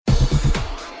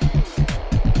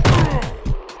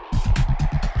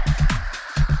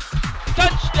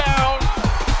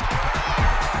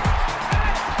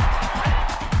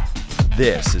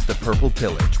This is the Purple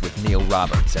Pillage with Neil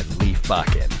Roberts and Leif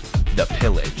Bakken. The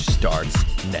Pillage starts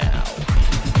now.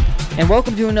 And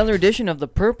welcome to another edition of the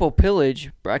Purple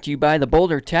Pillage, brought to you by the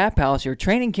Boulder Tap House, your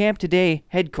training camp today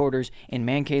headquarters in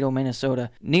Mankato, Minnesota.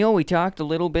 Neil, we talked a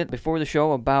little bit before the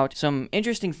show about some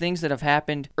interesting things that have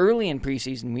happened early in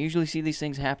preseason. We usually see these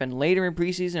things happen later in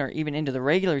preseason or even into the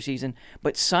regular season,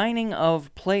 but signing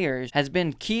of players has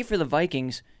been key for the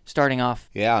Vikings starting off.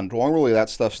 Yeah, and normally that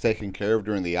stuff's taken care of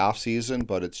during the off season,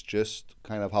 but it's just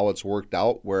kind of how it's worked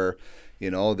out where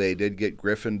they did get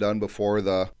Griffin done before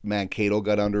the Mankato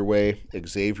got underway.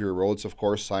 Xavier Rhodes, of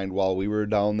course, signed while we were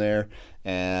down there.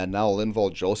 And now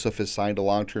Linval Joseph has signed a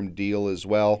long-term deal as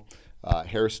well.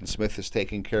 Harrison Smith is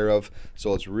taken care of.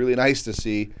 So it's really nice to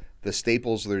see the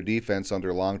staples of their defense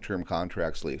under long-term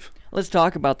contracts leave. Let's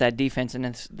talk about that defense in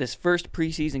this first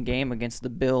preseason game against the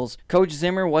Bills. Coach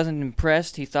Zimmer wasn't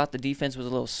impressed. He thought the defense was a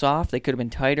little soft. They could have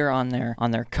been tighter on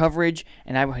their coverage,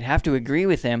 and I would have to agree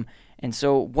with him. And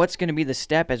so what's going to be the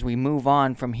step as we move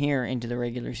on from here into the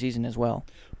regular season as well?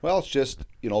 Well, it's just,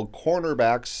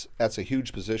 cornerbacks, that's a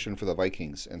huge position for the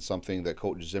Vikings and something that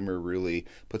Coach Zimmer really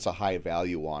puts a high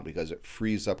value on because it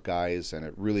frees up guys and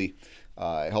it really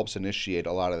helps initiate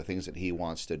a lot of the things that he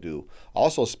wants to do.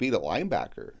 Also, speed at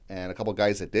linebacker and a couple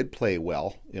guys that did play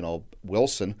well.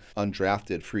 Wilson,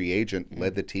 undrafted free agent,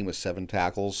 led the team with 7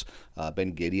 tackles.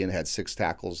 Ben Gideon had 6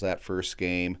 tackles that first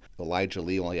game. Elijah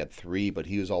Lee only had 3, but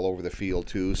he was all over the field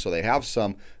too. So they have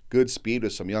some good speed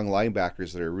with some young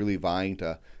linebackers that are really vying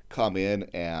to come in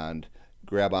and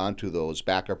grab onto those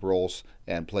backup roles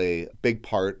and play a big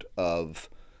part of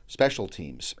special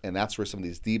teams, and that's where some of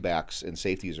these D-backs and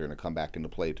safeties are going to come back into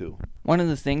play too. One of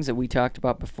the things that we talked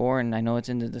about before, and I know it's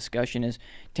in the discussion, is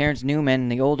Terrence Newman,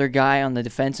 the older guy on the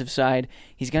defensive side.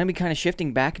 He's going to be kind of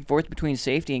shifting back and forth between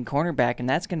safety and cornerback, and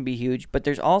that's going to be huge. But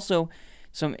there's also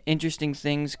some interesting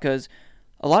things because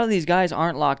a lot of these guys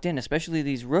aren't locked in, especially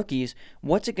these rookies.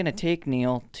 What's it going to take,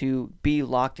 Neil, to be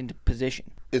locked into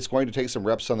position? It's going to take some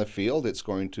reps on the field. It's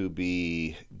going to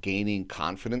be gaining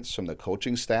confidence from the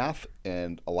coaching staff,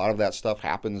 and a lot of that stuff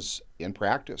happens in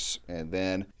practice, and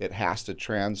then it has to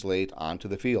translate onto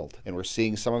the field. And we're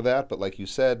seeing some of that, but like you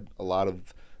said, a lot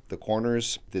of the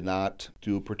corners did not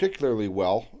do particularly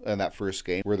well in that first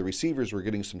game where the receivers were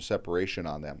getting some separation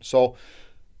on them. So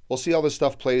we'll see how this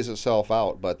stuff plays itself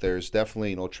out, but there's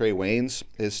definitely, Trey Waynes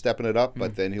is stepping it up,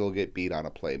 but then he'll get beat on a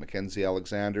play. Mackenzie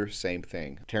Alexander, same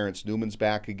thing. Terrence Newman's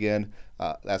back again.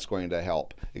 That's going to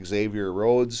help. Xavier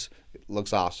Rhodes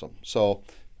looks awesome. So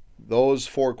those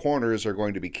 4 corners are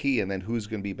going to be key, and then who's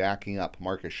going to be backing up?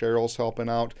 Marcus Sherrill's helping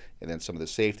out, and then some of the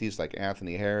safeties like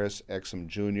Anthony Harris, Exum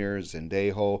Jr.,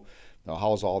 Zendejo. Now,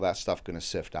 how's all that stuff going to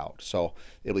sift out? So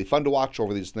it'll be fun to watch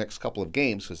over these next couple of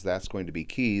games because that's going to be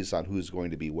keys on who's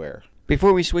going to be where.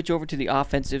 Before we switch over to the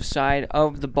offensive side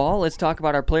of the ball, let's talk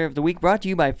about our Player of the Week, brought to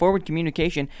you by Forward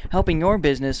Communication, helping your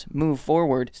business move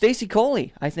forward. Stacey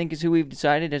Coley, I think, is who we've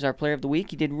decided as our Player of the Week.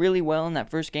 He did really well in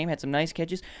that first game, had some nice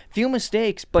catches, few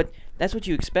mistakes, but that's what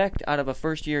you expect out of a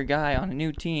first-year guy on a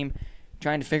new team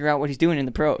trying to figure out what he's doing in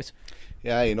the pros.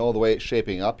 Yeah, the way it's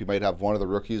shaping up, you might have one of the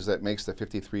rookies that makes the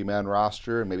 53-man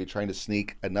roster and maybe trying to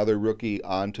sneak another rookie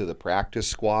onto the practice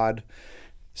squad.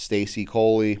 Stacey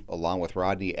Coley, along with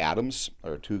Rodney Adams,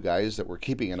 are 2 guys that we're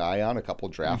keeping an eye on, a couple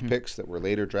draft picks that were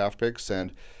later draft picks.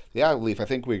 And yeah, Leif, I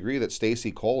think we agree that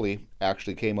Stacey Coley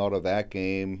actually came out of that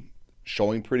game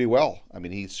showing pretty well. I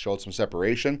mean, he showed some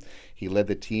separation. He led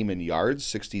the team in yards,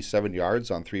 67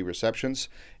 yards on 3 receptions.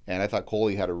 And I thought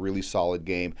Coley had a really solid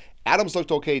game. Adams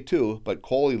looked okay too, but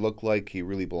Coley looked like he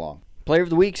really belonged. Player of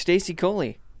the Week, Stacey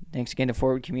Coley. Thanks again to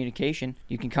Forward Communication.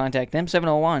 You can contact them,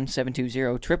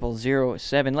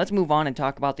 701-720-0007. Let's move on and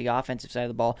talk about the offensive side of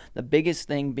the ball. The biggest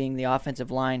thing being the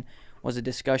offensive line was a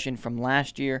discussion from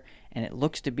last year, and it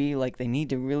looks to be like they need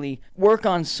to really work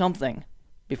on something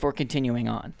before continuing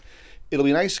on. It'll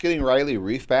be nice getting Riley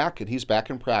Reef back, and he's back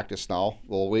in practice now.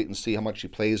 We'll wait and see how much he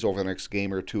plays over the next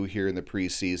game or 2 here in the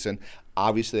preseason.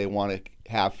 Obviously, they want to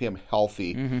have him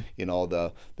healthy.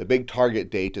 The big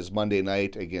target date is Monday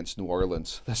night against New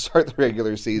Orleans to start the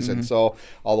regular season. So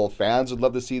although fans would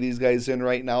love to see these guys in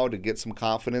right now to get some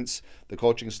confidence, the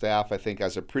coaching staff, I think,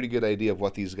 has a pretty good idea of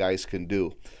what these guys can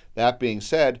do. That being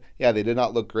said, yeah, they did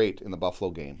not look great in the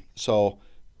Buffalo game. So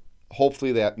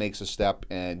hopefully that makes a step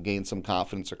and gains some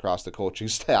confidence across the coaching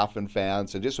staff and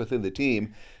fans and just within the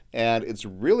team. And it's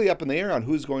really up in the air on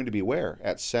who's going to be where.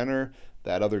 At center,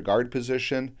 that other guard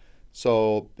position,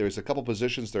 So there's a couple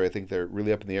positions there I think they're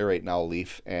really up in the air right now,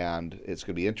 Leaf, and it's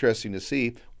going to be interesting to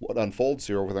see what unfolds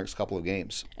here over the next couple of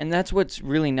games. And that's what's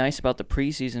really nice about the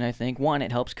preseason, I think. One,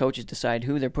 it helps coaches decide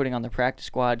who they're putting on the practice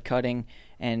squad, cutting,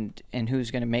 and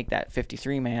who's going to make that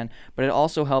 53-man. But it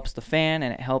also helps the fan,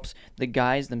 and it helps the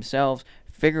guys themselves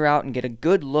figure out and get a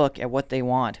good look at what they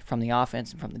want from the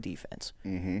offense and from the defense.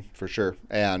 For sure.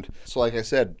 And so, like I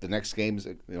said, the next games,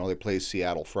 they play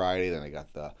Seattle Friday, then they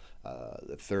got the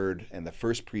third and the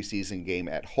first preseason game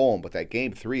at home. But that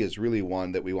game 3 is really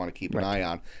one that we want to keep an eye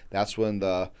on. That's when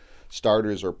the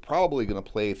starters are probably going to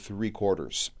play 3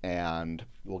 quarters, and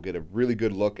we'll get a really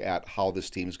good look at how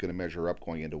this team is going to measure up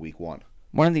going into week 1.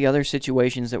 One of the other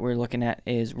situations that we're looking at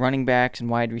is running backs and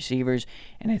wide receivers,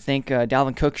 and I think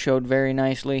Dalvin Cook showed very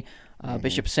nicely.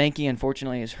 Bishop Sankey,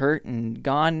 unfortunately, is hurt and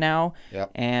gone now,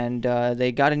 and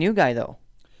they got a new guy, though.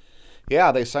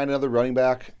 Yeah, they signed another running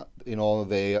back.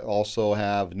 They also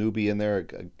have newbie in there,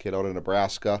 a kid out of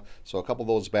Nebraska. So a couple of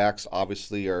those backs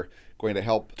obviously are going to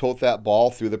help tote that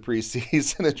ball through the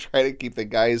preseason and try to keep the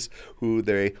guys who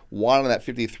they want on that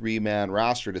 53-man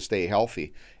roster to stay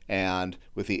healthy. And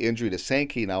with the injury to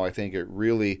Sankey now, I think it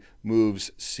really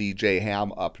moves C.J.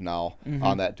 Ham up now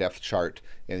on that depth chart.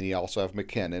 And you also have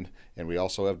McKinnon, and we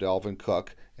also have Dalvin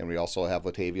Cook, and we also have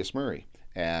Latavius Murray.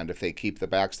 And if they keep the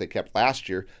backs they kept last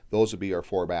year, those would be our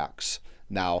 4 backs.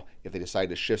 Now, if they decide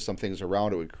to shift some things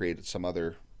around, it would create some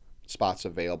other spots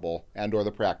available and or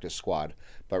the practice squad.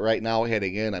 But right now,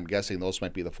 heading in, I'm guessing those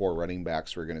might be the 4 running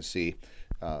backs we're going to see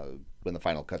when the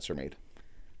final cuts are made.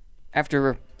 After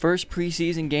our first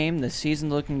preseason game, the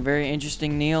season's looking very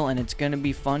interesting, Neil, and it's going to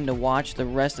be fun to watch the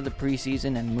rest of the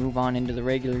preseason and move on into the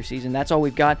regular season. That's all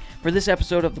we've got for this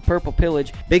episode of the Purple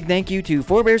Pillage. Big thank you to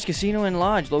Four Bears Casino and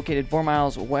Lodge, located 4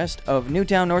 miles west of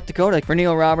Newtown, North Dakota. For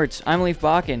Neil Roberts, I'm Leif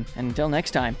Bakken, and until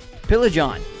next time, pillage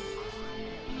on.